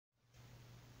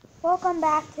Welcome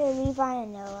back to Levi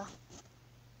and Noah.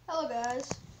 Hello guys.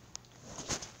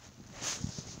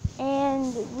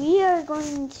 And we are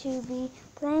going to be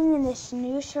playing in this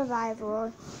new survival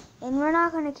world. And we're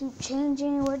not going to keep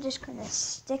changing, we're just going to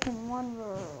stick in one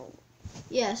world.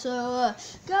 Yeah, so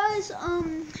guys,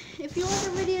 if you like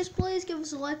our videos, please give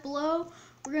us a like below.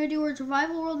 We're going to do our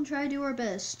survival world and try to do our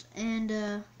best.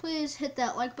 And please hit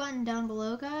that like button down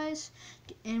below, guys.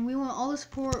 And we want all the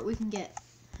support we can get.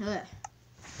 Okay.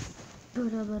 And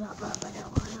we're going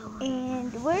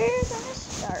to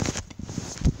start.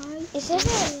 Is it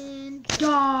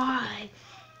die?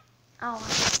 Oh,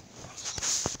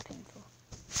 that's painful.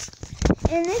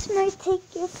 And this might take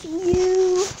a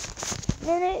few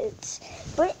minutes,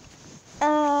 but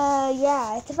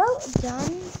yeah, it's about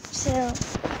done. So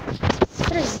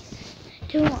 3,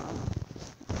 2, 1.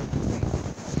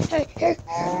 Hey,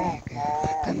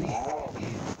 come here.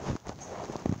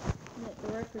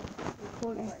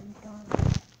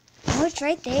 Oh, it's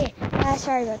right there.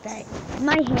 Sorry about that.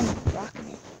 My hand is blocking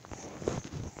it.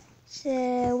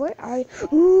 So, where are you?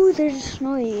 Ooh, there's a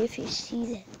snowy if you see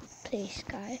that place,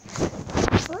 guys.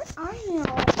 Where are you?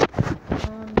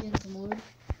 Getting some wood.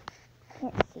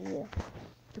 Can't see you.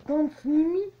 You can't see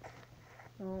me?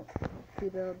 Oh, too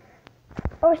bad.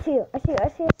 Oh, I see you. I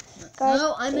see you. Guys,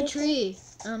 No, I'm a tree.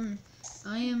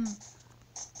 I am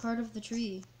part of the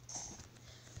tree.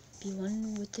 Be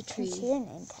one with the tree.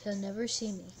 He'll never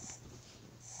see me.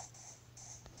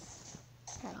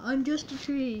 I'm just a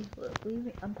tree. Look, leave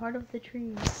me. I'm part of the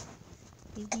tree.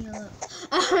 Leave me alone.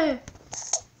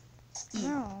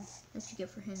 No. What you get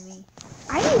for hitting me?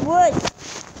 I need wood.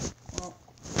 Well,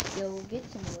 go get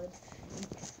some wood.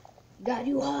 Got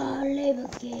you all labor,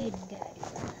 kid. Got you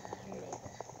all labor.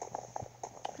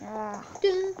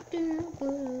 Get in some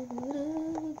wood.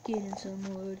 Get in some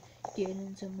wood. Get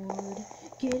in some wood.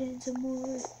 Get in some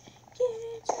wood.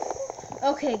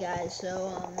 Okay, guys. So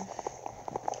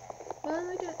what am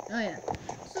I doing? Oh yeah.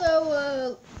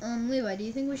 So Levi, do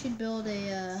you think we should build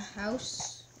a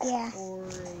house? Yeah. Or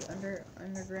a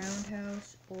underground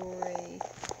house? Or a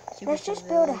Let's just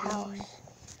build a house.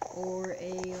 Or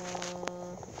a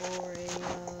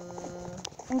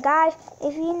And guys,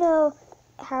 if you know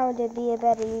how to be a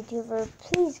better YouTuber,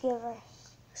 please give us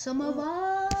some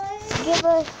advice. Give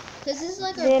us. Cause this is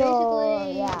like our little,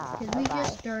 basically. Yeah. Cause we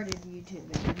just started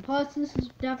YouTubing. And plus, this is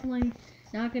definitely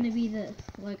not gonna be the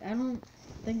I don't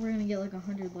think we're gonna get like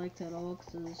 100 likes at all.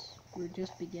 Cause we're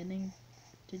just beginning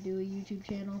to do a YouTube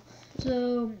channel.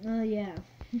 So yeah.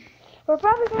 We're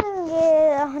probably gonna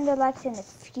get 100 likes in the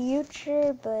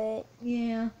future, but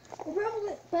yeah, we'll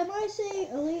probably. But I say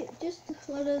just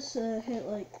let us hit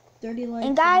like 30 likes.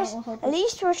 And guys, at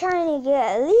least we're trying to get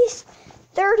at least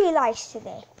 30 likes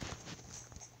today.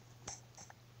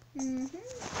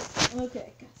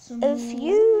 Okay. Got some if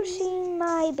you've seen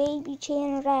my baby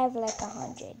channel, I have like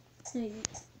 100. Hey,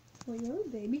 well, you have a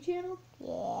baby channel?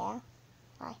 Yeah.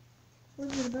 Why?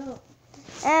 What's it about?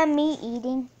 Me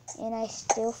eating, and I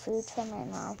steal food from my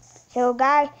mom. So,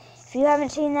 guys, if you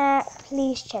haven't seen that,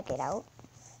 please check it out.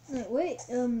 Wait,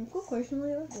 quick question,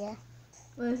 Leo. Yeah.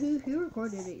 Who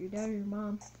recorded it? Your dad or your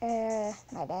mom? My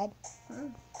dad.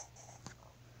 Oh.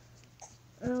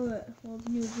 Well, it's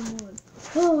new one.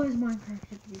 Oh, why is Minecraft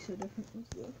have to be so different with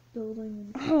the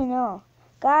building? I know.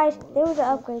 Guys, there was an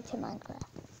upgrade to Minecraft.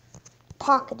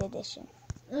 Pocket Edition.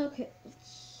 Okay.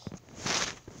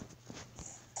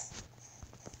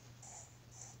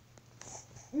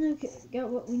 Okay, got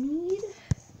what we need.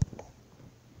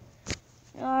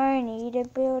 I need to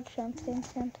build something.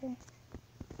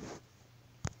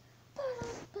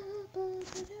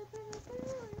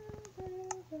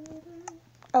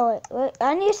 Oh, wait,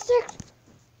 I need a stick.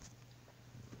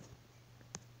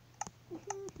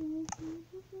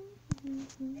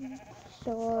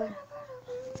 Sword.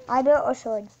 I built a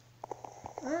sword.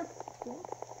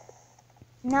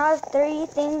 Now I have 3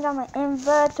 things on my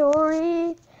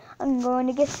inventory. I'm going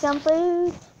to get some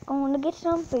food. Going to get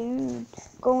some food.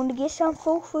 Going to get some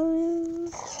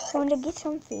food. Going to get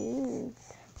some food.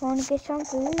 Going to get some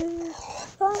food.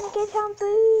 Going to get some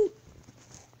food.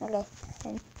 Okay,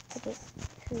 then okay.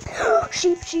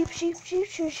 Sheep.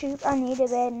 I need a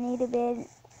bed. Need a bed.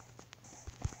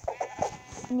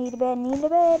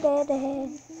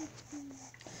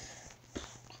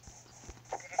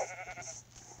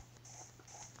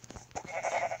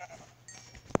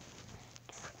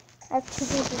 I have 2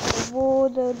 pieces of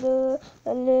wood. Do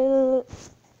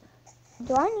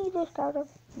I need this counter?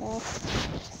 No.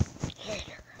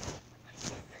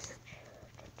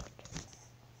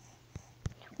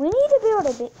 We need to build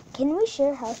a bit. Can we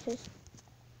share houses?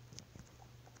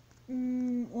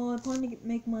 Well, I plan to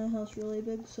make my house really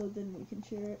big so then we can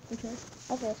share it, okay?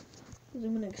 Okay. Because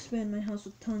I'm going to expand my house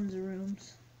with tons of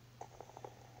rooms.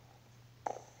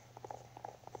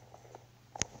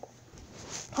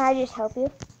 Can I just help you?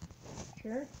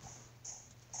 Sure.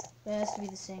 It has to be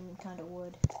the same kind of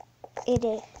wood. It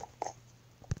is.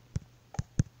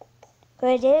 But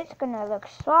it is gonna look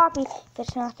sloppy if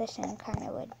it's not the same kind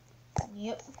of wood.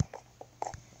 Yep.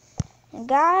 And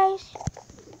guys,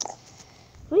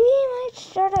 we might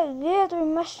start out good, we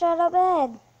must start out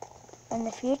bad. In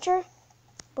the future,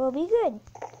 we'll be good.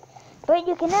 But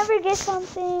you can never get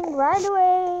something right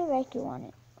away like you want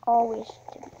it. Always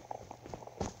do.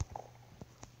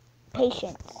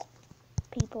 Patience,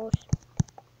 peoples.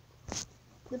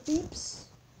 The beeps.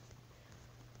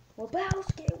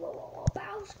 Wabowski,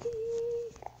 Wabowski.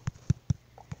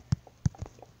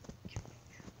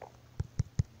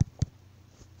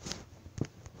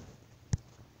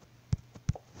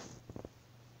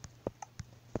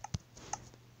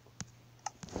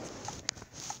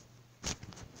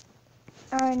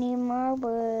 I need more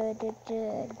wood.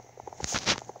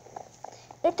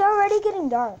 It's already getting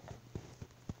dark.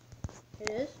 It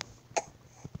is?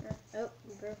 Oh,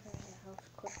 we better finish the house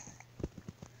quick.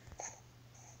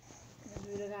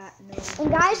 And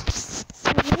guys,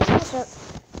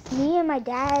 me and my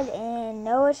dad and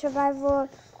Noah Survival,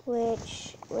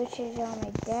 which is on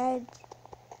my dad's,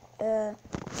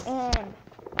 and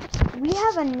we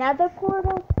have another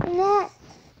portal in that,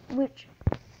 which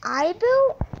I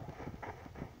built.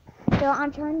 So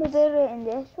I'm trying to build it in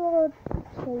this world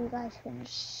so you guys can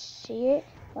see it.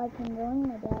 Well, I can join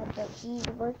my dad, but he's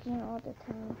working all the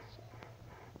time.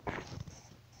 So.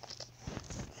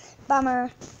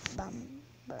 Bummer.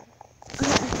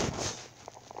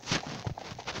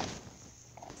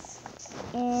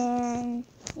 And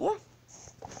yeah.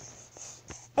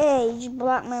 Hey, you just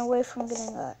blocked my way from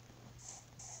getting up.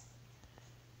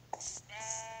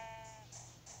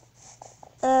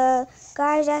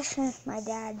 Guys, that's just my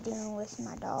dad dealing with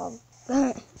my dog.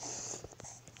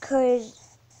 Cause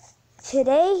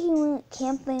today he went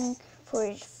camping for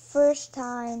his first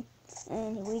time,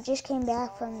 and we just came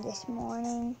back from this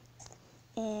morning,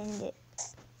 and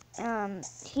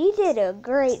he did a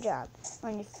great job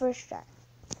on his first try.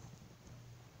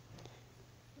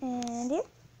 And yeah.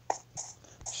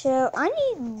 So I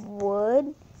need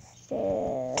wood.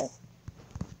 So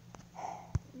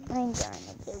I'm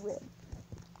gonna do wood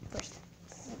first.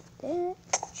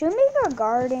 Should we make our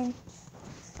garden?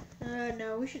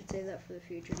 No, we should save that for the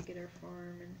future to get our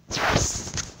farm. And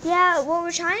Yeah, what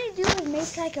we're trying to do is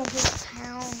make like a big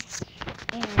town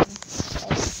and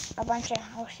like a bunch of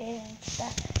houses and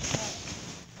stuff.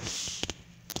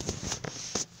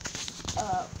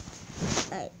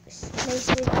 Like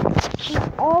places keep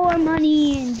all our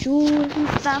money and jewels and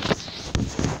stuff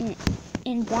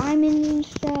and diamonds and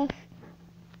stuff.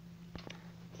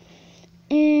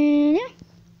 And yeah.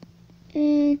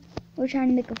 And we're trying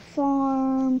to make a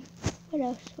farm. What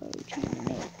else are we trying to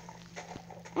make?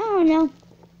 I don't know.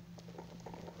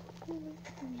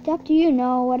 It's up to you,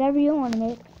 know whatever you want to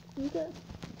make. okay.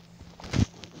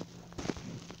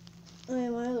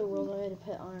 In my other world, I had to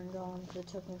put iron golems because it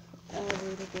took me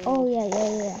forever to get. Oh yeah.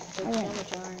 There's so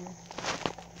much iron.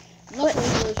 Not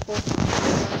really supposed to.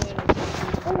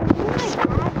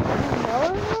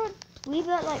 Oh, we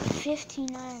got like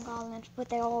 15 iron golems, but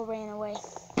they all ran away.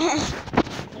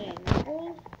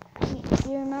 Do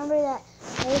you remember that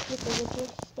place with the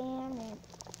witch's stand and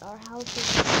our house with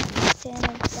the stand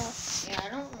and stuff? Yeah, I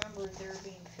don't remember there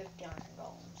being 50 iron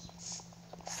golems.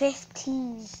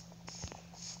 15.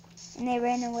 And they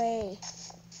ran away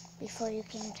before you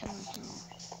came to my house.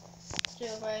 So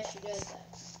if I actually did that.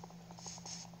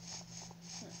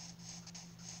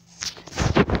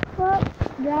 Well,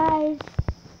 guys,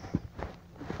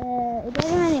 it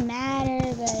doesn't really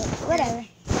matter, but whatever.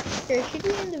 Here, should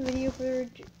we end the video for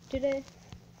today?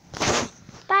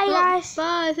 Bye, guys.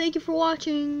 Bye. Thank you for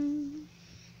watching.